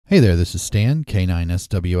Hey there, this is Stan,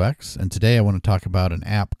 K9SWX, and today I want to talk about an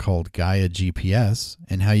app called Gaia GPS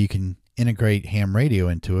and how you can integrate ham radio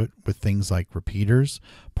into it with things like repeaters,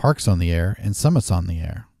 parks on the air, and summits on the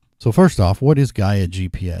air. So first off, what is Gaia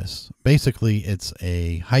GPS? Basically, it's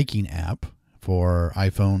a hiking app for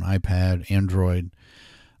iPhone, iPad, Android,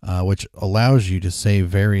 which allows you to save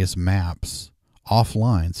various maps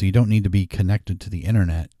offline, so you don't need to be connected to the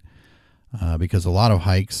internet, because a lot of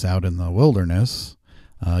hikes out in the wilderness,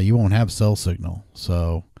 you won't have cell signal.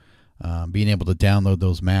 So being able to download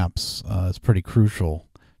those maps is pretty crucial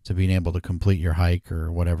to being able to complete your hike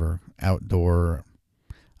or whatever outdoor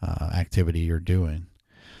activity you're doing.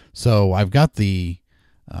 So I've got the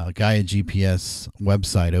Gaia GPS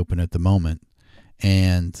website open at the moment,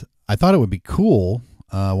 and I thought it would be cool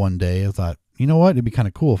one day. I thought, you know what, it'd be kind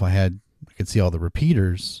of cool if I could see all the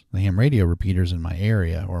repeaters, the ham radio repeaters in my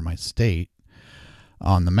area or my state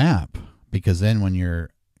on the map. Because then when you're,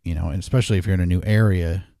 and especially if you're in a new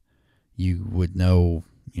area, you would know,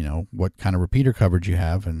 what kind of repeater coverage you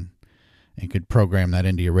have and could program that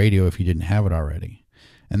into your radio if you didn't have it already.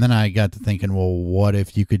 And then I got to thinking, well, what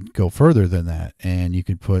if you could go further than that and you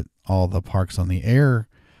could put all the parks on the air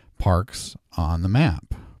parks on the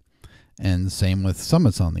map? And the same with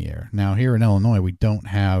summits on the air. Now here in Illinois, we don't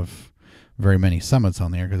have very many summits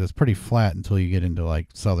on the air because it's pretty flat until you get into like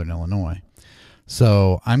southern Illinois.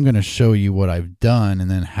 So I'm going to show you what I've done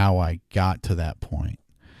and then how I got to that point.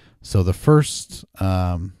 So the first thing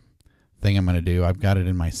I'm going to do, I've got it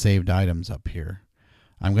in my saved items up here.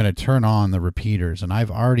 I'm going to turn on the repeaters, and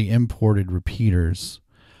I've already imported repeaters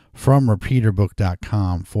from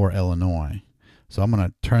repeaterbook.com for Illinois. So I'm going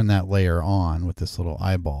to turn that layer on with this little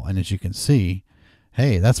eyeball. And as you can see,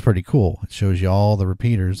 hey, that's pretty cool. It shows you all the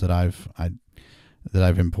repeaters that I've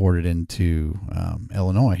imported into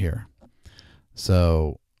Illinois here.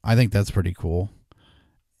 So I think that's pretty cool.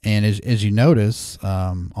 And as you notice,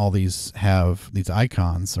 all these have these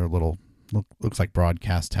icons are looks like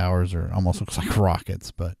broadcast towers, or almost looks like rockets.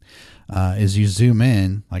 But as you zoom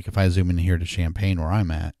in, like if I zoom in here to Champaign where I'm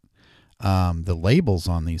at, the labels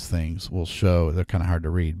on these things will show, they're kind of hard to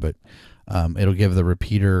read, but it'll give the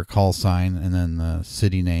repeater call sign and then the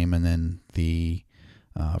city name and then the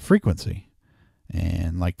frequency.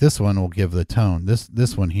 And like this one will give the tone.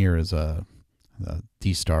 This one here is a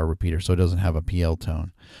D-star repeater, so it doesn't have a PL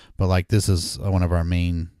tone. But like this is one of our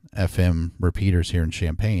main FM repeaters here in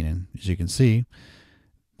Champaign, and as you can see,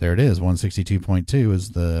 there it is.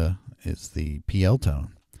 162.2 is the PL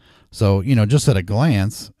tone. So just at a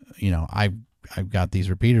glance, I've got these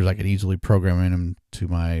repeaters. I could easily program in them to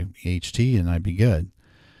my HT, and I'd be good.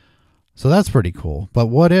 So that's pretty cool. But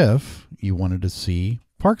what if you wanted to see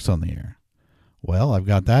parks on the air? Well, I've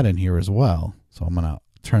got that in here as well. So I'm gonna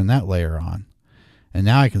turn that layer on. And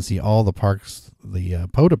now I can see all the parks, the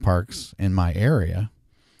POTA parks in my area,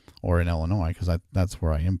 or in Illinois, because that's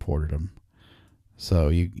where I imported them. So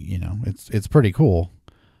it's pretty cool.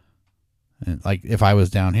 And like if I was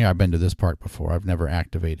down here, I've been to this park before. I've never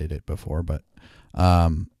activated it before, but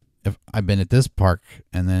if I've been at this park,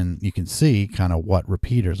 and then you can see kind of what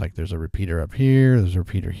repeaters. Like there's a repeater up here, there's a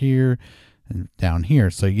repeater here, and down here.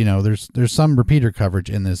 So there's some repeater coverage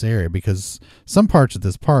in this area, because some parts of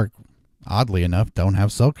this park, oddly enough, don't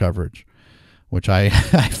have cell coverage, which I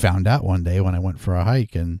found out one day when I went for a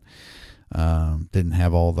hike and didn't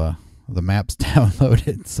have all the maps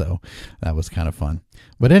downloaded. So that was kind of fun.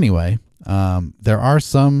 But anyway, there are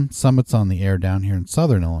some summits on the air down here in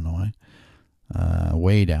southern Illinois,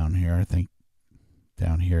 way down here, I think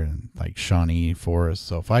down here in like Shawnee Forest.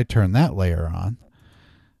 So if I turn that layer on,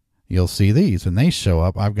 you'll see these, and they show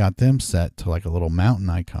up. I've got them set to like a little mountain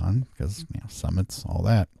icon because summits, all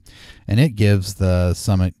that. And it gives the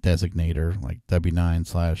summit designator like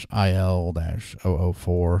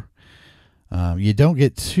W9/IL-004. You don't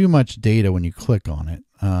get too much data when you click on it.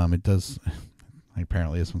 It does,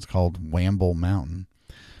 apparently this one's called Wamble Mountain.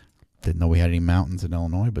 Didn't know we had any mountains in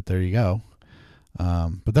Illinois, but there you go.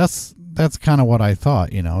 But that's kind of what I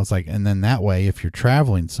thought, it's like, and then that way, if you're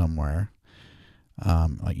traveling somewhere,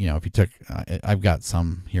 if you took, I've got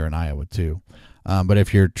some here in Iowa too. But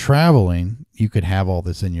if you're traveling, you could have all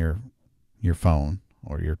this in your phone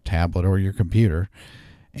or your tablet or your computer,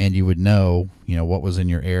 and you would know, what was in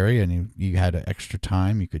your area, and you had extra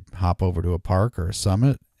time. You could hop over to a park or a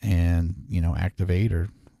summit and, activate or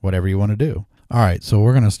whatever you want to do. All right. So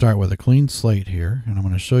we're going to start with a clean slate here, and I'm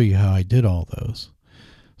going to show you how I did all those.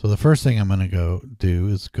 So the first thing I'm going to go do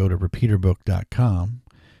is go to repeaterbook.com.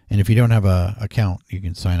 And if you don't have an account, you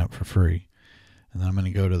can sign up for free. And then I'm going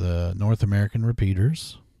to go to the North American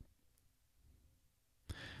repeaters.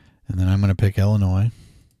 And then I'm going to pick Illinois.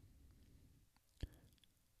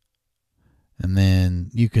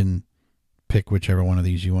 you can pick whichever one of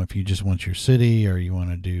these you want. If you just want your city, or you want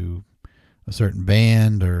to do a certain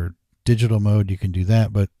band or digital mode, you can do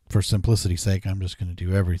that. But for simplicity's sake, I'm just going to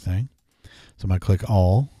do everything. So I'm going to click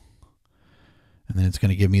all, and then it's going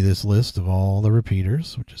to give me this list of all the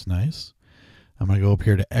repeaters, which is nice. I'm going to go up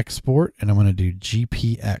here to export, and I'm going to do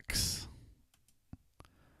GPX.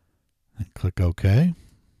 And click OK.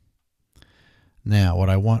 Now, what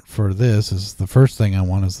I want for this is, the first thing I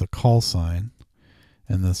want is the call sign.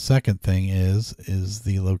 And the second thing is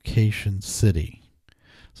the location city.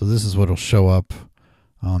 So this is what will show up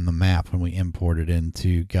on the map when we import it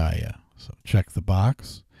into Gaia. So check the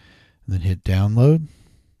box, and then hit download.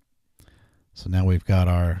 So now we've got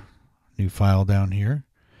our new file down here.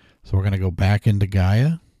 So we're going to go back into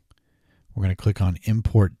Gaia. We're going to click on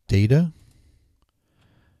import data,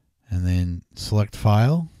 and then select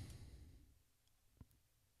file.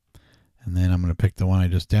 And then I'm going to pick the one I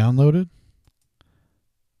just downloaded.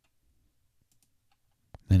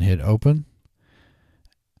 Then hit open.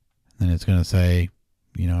 Then it's going to say,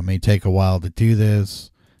 you know, it may take a while to do this.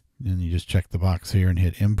 Then you just check the box here and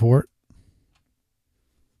hit import.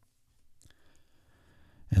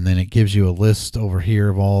 And then it gives you a list over here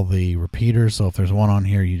of all the repeaters. So if there's one on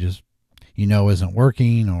here you know isn't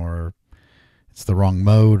working, or it's the wrong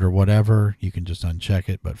mode or whatever, you can just uncheck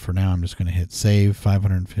it. But for now, I'm just going to hit save.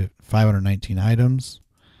 519 items.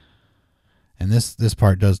 And this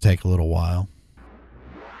part does take a little while.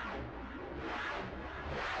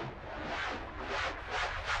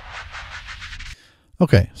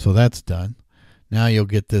 Okay, so that's done. Now you'll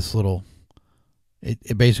get this little,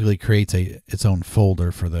 it basically creates its own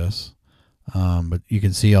folder for this. But you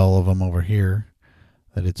can see all of them over here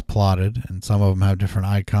that it's plotted, and some of them have different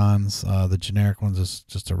icons. The generic ones is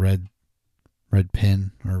just a red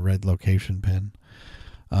pin, or red location pin.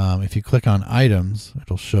 If you click on items,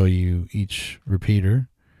 it'll show you each repeater.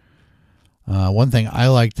 One thing I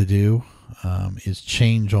like to do is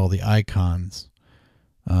change all the icons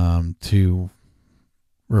to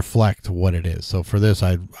reflect what it is. So for this,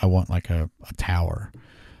 I want like a tower,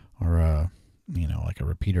 or like a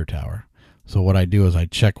repeater tower. So what I do is I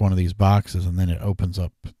check one of these boxes, and then it opens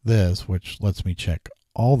up this, which lets me check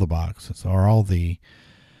all the boxes, or all the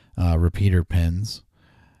repeater pins.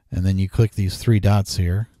 And then you click these three dots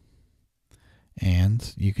here,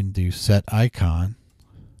 and you can do set icon.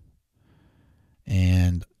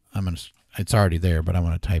 And it's already there, but I'm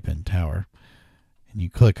going to type in tower. And you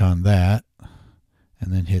click on that,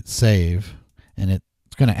 and then hit save, and it's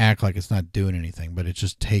going to act like it's not doing anything, but it's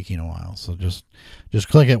just taking a while. So just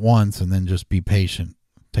click it once, and then just be patient.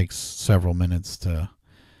 It takes several minutes to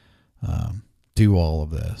do all of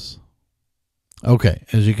this. Okay,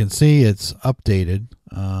 as you can see, it's updated,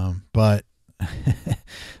 but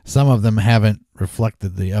some of them haven't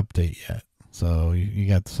reflected the update yet. So you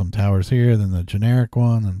got some towers here, then the generic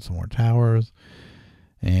one, and some more towers.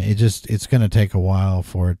 And it's going to take a while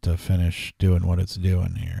for it to finish doing what it's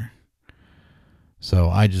doing here.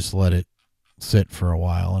 So I just let it sit for a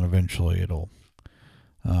while, and eventually it'll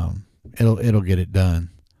get it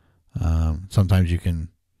done. Sometimes you can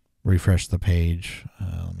refresh the page.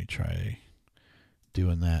 Let me try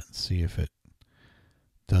doing that and see if it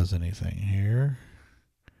does anything here.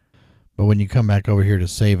 But when you come back over here to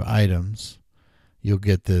save items, you'll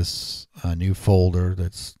get this new folder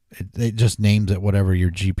that's it just names it whatever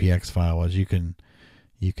your GPX file was. You can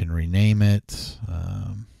rename it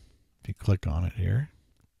if you click on it here.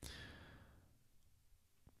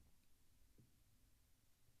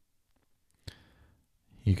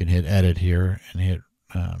 You can hit edit here and hit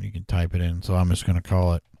you can type it in. So I'm just going to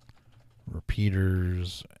call it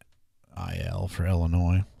repeaters IL for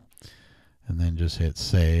Illinois, and then just hit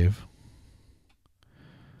save.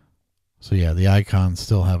 So yeah, the icons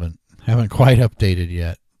still haven't quite updated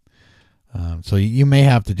yet. So you may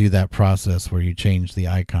have to do that process where you change the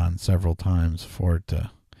icon several times for it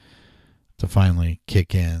to finally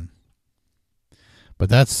kick in. But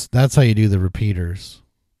that's how you do the repeaters.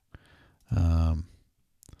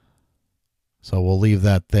 So we'll leave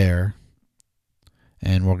that there,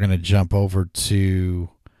 and we're going to jump over to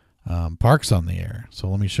Parks on the Air. So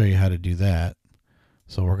let me show you how to do that.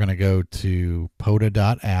 So we're going to go to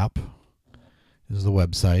POTA.app. This is the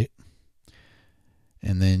website.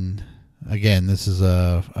 And then, again, this is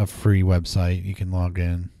a free website. You can log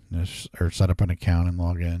in or set up an account and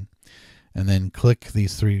log in. And then click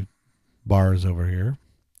these three bars over here.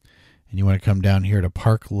 And you want to come down here to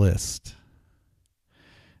Park List.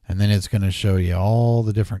 And then it's going to show you all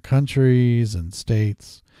the different countries and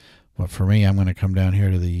states. But for me, I'm going to come down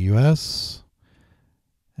here to the U.S.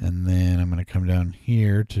 And then I'm going to come down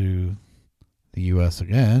here to the U.S.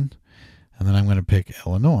 again. And then I'm going to pick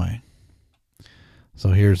Illinois. So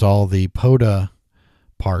here's all the POTA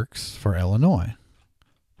parks for Illinois.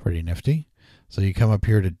 Pretty nifty. So you come up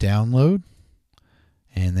here to download,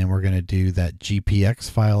 and then we're going to do that GPX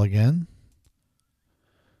file again.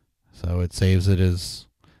 So it saves it as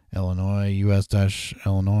Illinois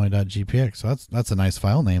us-illinois.gpx. So that's a nice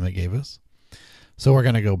file name it gave us. So we're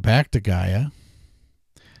going to go back to Gaia.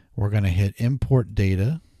 We're going to hit import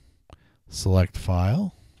data, select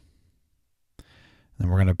file. Then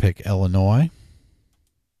we're going to pick Illinois.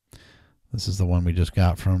 This is the one we just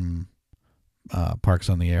got from Parks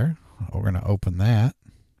on the Air. We're going to open that.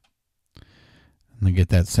 And then get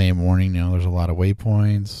that same warning. You know, there's a lot of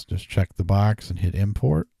waypoints. Just check the box and hit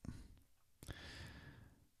import.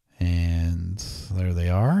 And there they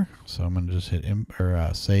are. So I'm going to just hit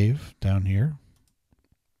save down here.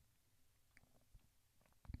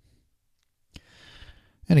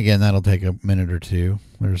 And again, that'll take a minute or two.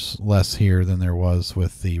 There's less here than there was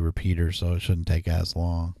with the repeater, so it shouldn't take as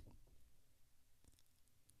long.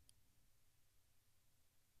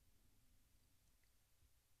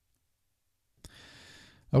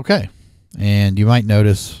 Okay, and you might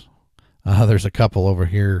notice there's a couple over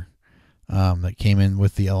here that came in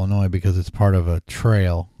with the Illinois because it's part of a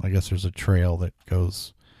trail. I guess there's a trail that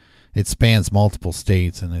goes, it spans multiple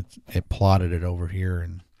states, and it plotted it over here,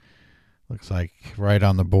 and looks like right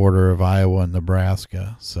on the border of Iowa and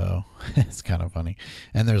Nebraska. So it's kind of funny.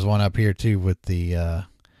 And there's one up here too with the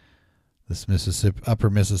this Upper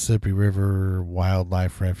Mississippi River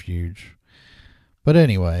Wildlife Refuge. But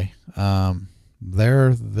anyway,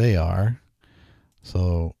 there they are.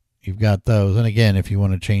 So you've got those. And again, if you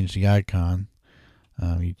want to change the icon,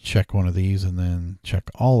 you check one of these and then check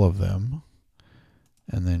all of them.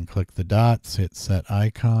 And then click the dots, hit set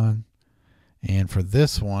icon. And for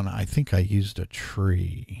this one, I think I used a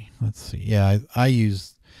tree. Let's see. Yeah, I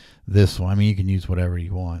used this one. I mean, you can use whatever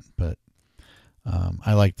you want, but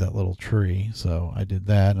I like that little tree. So I did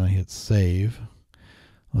that and I hit save.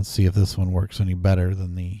 Let's see if this one works any better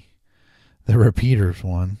than the repeaters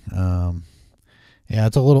one. Yeah,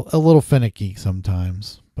 it's a little finicky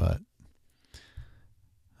sometimes, but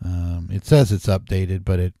it says it's updated,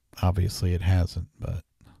 but obviously it hasn't. But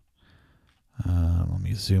let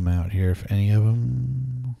me zoom out here if any of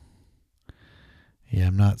them. Yeah,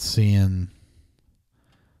 I'm not seeing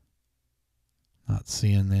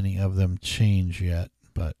any of them change yet,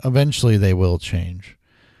 but eventually they will change.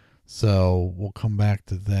 So we'll come back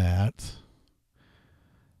to that.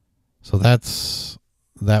 So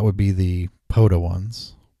that would be the POTA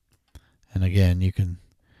ones. And again, you can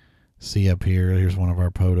see up here, here's one of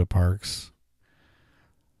our POTA parks.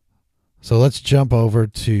 So let's jump over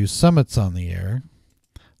to Summits on the Air.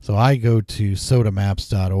 So I go to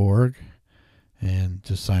sotamaps.org and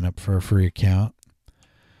just sign up for a free account.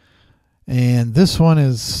 And this one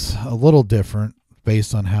is a little different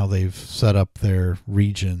based on how they've set up their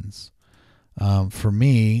regions. For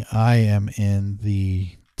me, I am in the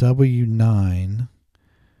W9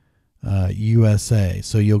 USA.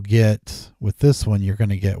 So you'll get, with this one, you're going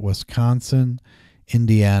to get Wisconsin,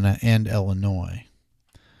 Indiana, and Illinois.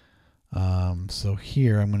 So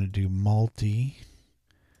here I'm going to do multi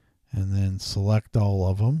and then select all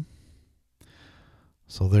of them.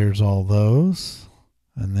 So there's all those.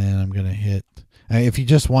 And then I'm going to hit, if you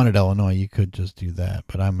just wanted Illinois, you could just do that,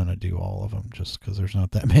 but I'm going to do all of them just because there's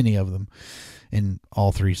not that many of them in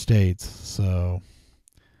all three states. So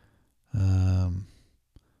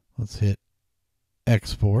let's hit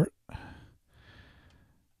export.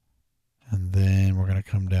 And then we're going to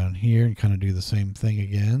come down here and kind of do the same thing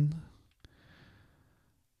again.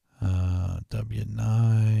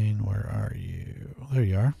 W9, where are you? There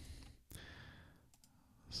you are.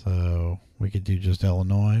 So we could do just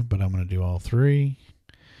Illinois, but I'm going to do all three.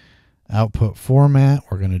 Output format,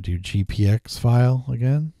 we're going to do GPX file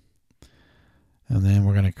again. And then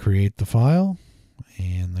we're going to create the file.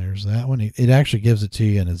 And there's that one. It actually gives it to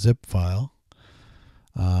you in a zip file.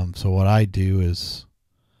 So what I do is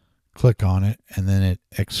click on it, and then it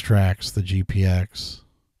extracts the GPX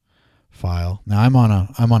file. Now I'm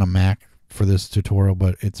on a Mac for this tutorial,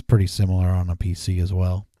 but it's pretty similar on a PC as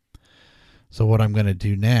well. So what I'm going to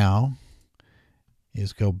do now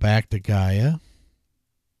is go back to Gaia,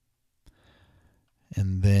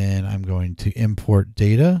 and then I'm going to import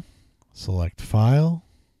data, select file,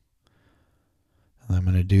 and I'm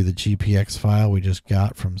going to do the GPX file we just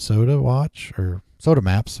got from SOTA Watch, or SOTA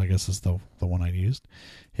Maps, I guess is the one I used.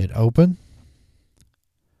 Hit open.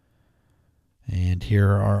 And here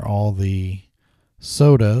are all the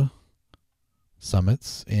SOTA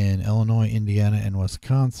summits in Illinois, Indiana, and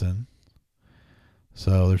Wisconsin.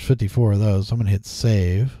 So there's 54 of those. So I'm going to hit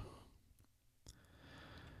save.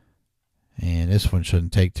 And this one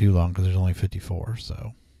shouldn't take too long because there's only 54.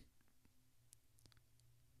 So,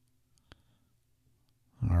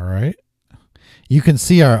 all right. You can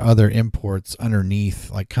see our other imports underneath,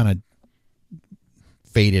 like kind of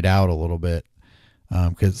faded out a little bit,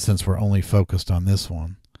 because since we're only focused on this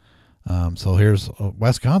one. So here's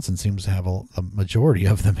Wisconsin seems to have a majority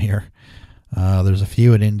of them here. There's a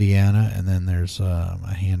few in Indiana, and then there's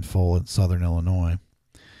a handful in Southern Illinois.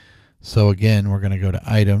 So again, we're going to go to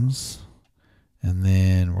items, and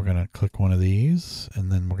then we're going to click one of these,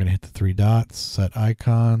 and then we're going to hit the three dots, set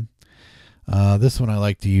icon. This one I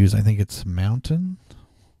like to use. I think it's mountain.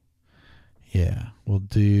 Yeah, we'll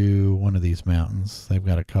do one of these mountains. They've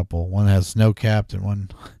got a couple. One has snow-capped and one,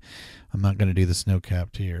 I'm not going to do the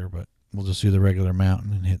snow-capped here, but we'll just do the regular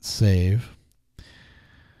mountain and hit save.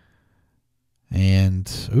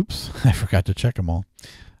 And, oops, I forgot to check them all.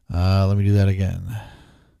 Let me do that again.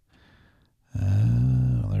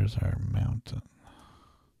 There's our mountain.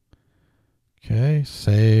 Okay,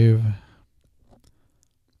 save.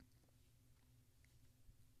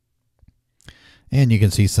 And you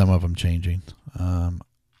can see some of them changing.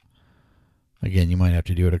 Again, you might have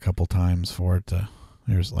to do it a couple times for it to,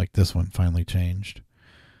 there's like this one finally changed.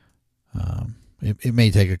 It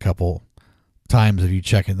may take a couple times of you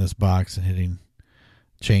checking this box and hitting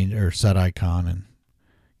change or set icon and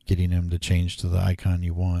getting them to change to the icon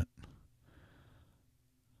you want.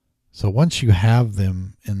 So once you have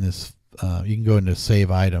them in this, you can go into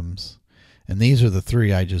save items, and these are the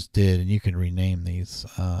three I just did, and you can rename these.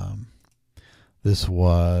 This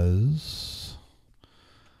was,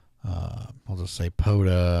 I'll just say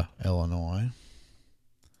POTA, Illinois.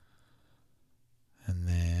 And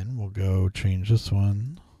then we'll go change this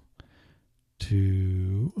one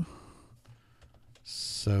to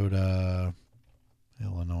SOTA,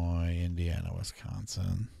 Illinois, Indiana,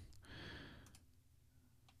 Wisconsin.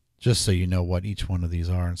 Just so you know what each one of these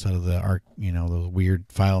are instead of the those weird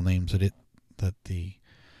file names that the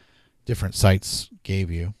different sites gave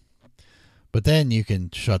you. But then you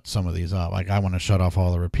can shut some of these off. Like I want to shut off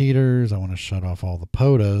all the repeaters. I want to shut off all the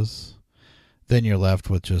POTAs. Then you're left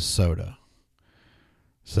with just SOTA.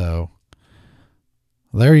 So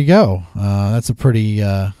there you go. That's a pretty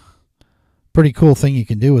cool thing you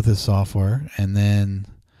can do with this software. And then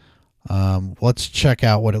let's check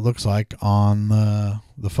out what it looks like on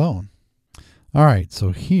the phone. All right,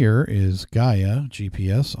 so here is Gaia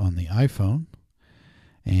GPS on the iPhone.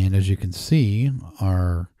 And as you can see,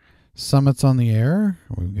 our summits on the air,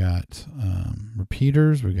 we've got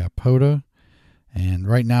repeaters, we've got POTA. And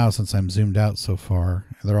right now, since I'm zoomed out so far,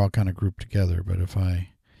 they're all kind of grouped together. But if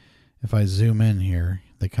I zoom in here,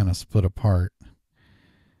 they kind of split apart.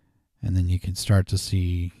 And then you can start to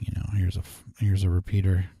see, here's a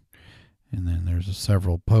repeater. And then there's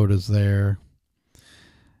several POTAs there.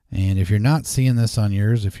 And if you're not seeing this on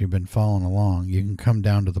yours, if you've been following along, you can come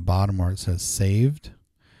down to the bottom where it says saved.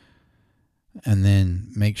 And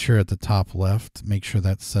then make sure at the top left, make sure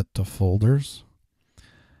that's set to folders.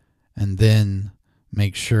 And then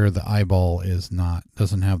make sure the eyeball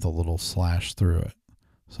doesn't have the little slash through it.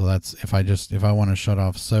 So that's if I want to shut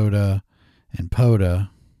off SOTA and POTA,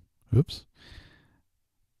 oops.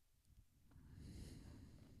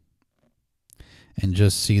 And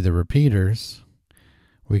just see the repeaters,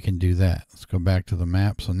 we can do that. Let's go back to the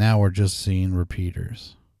map. So now we're just seeing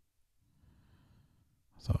repeaters.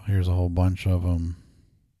 So here's a whole bunch of them.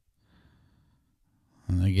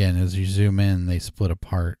 And again, as you zoom in, they split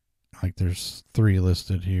apart. Like there's 3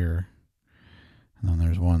 listed here. And then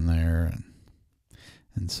there's one there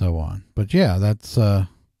and so on. But yeah,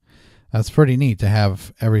 that's pretty neat to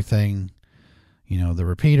have everything, the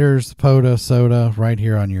repeaters, the POTA, SOTA right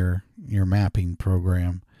here on your mapping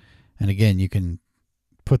program. And again, you can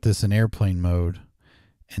put this in airplane mode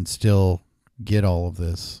and still get all of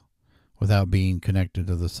this without being connected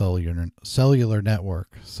to the cellular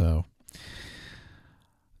network. So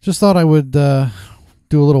just thought I would do a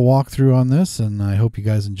little walkthrough on this, and I hope you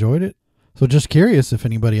guys enjoyed it. So just curious if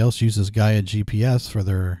anybody else uses Gaia GPS for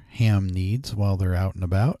their ham needs while they're out and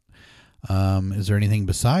about. Is there anything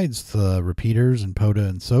besides the repeaters and POTA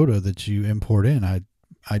and SOTA that you import in?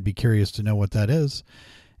 I'd be curious to know what that is.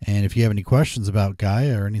 And if you have any questions about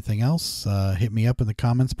Gaia or anything else, hit me up in the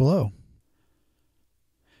comments below.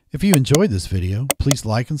 If you enjoyed this video, please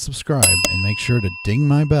like and subscribe, and make sure to ding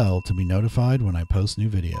my bell to be notified when I post new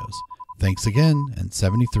videos. Thanks again, and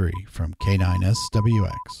 73 from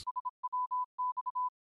K9SWX.